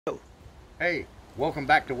Hey, welcome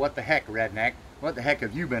back to What the Heck, Redneck. What the heck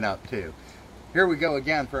have you been up to? Here we go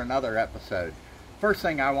again for another episode. First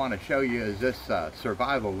thing I want to show you is this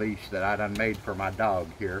survival leash that I done made for my dog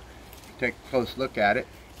here. Take a close look at it.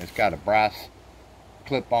 It's got a brass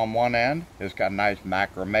clip on one end. It's got a nice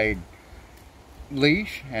macrame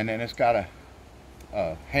leash, and then it's got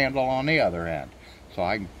a handle on the other end. So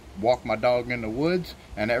I can walk my dog in the woods,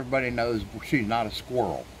 and everybody knows she's not a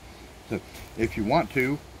squirrel. So if you want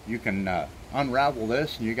to, you can unravel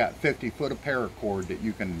this, and you got 50 foot of paracord that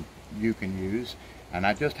you can use. And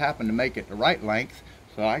I just happen to make it the right length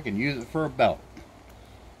so I can use it for a belt.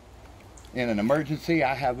 In an emergency,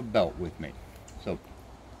 I have a belt with me. So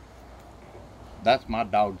that's my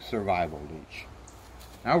dog's survival leash.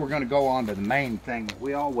 Now we're going to go on to the main thing that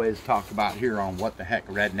we always talk about here on What the Heck,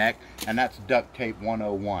 Redneck, and that's duct tape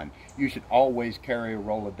 101. You should always carry a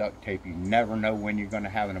roll of duct tape. You never know when you're going to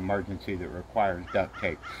have an emergency that requires duct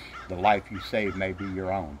tape. The life you save may be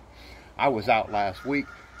your own. I was out last week,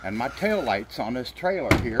 and my tail lights on this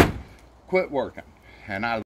trailer here quit working, and I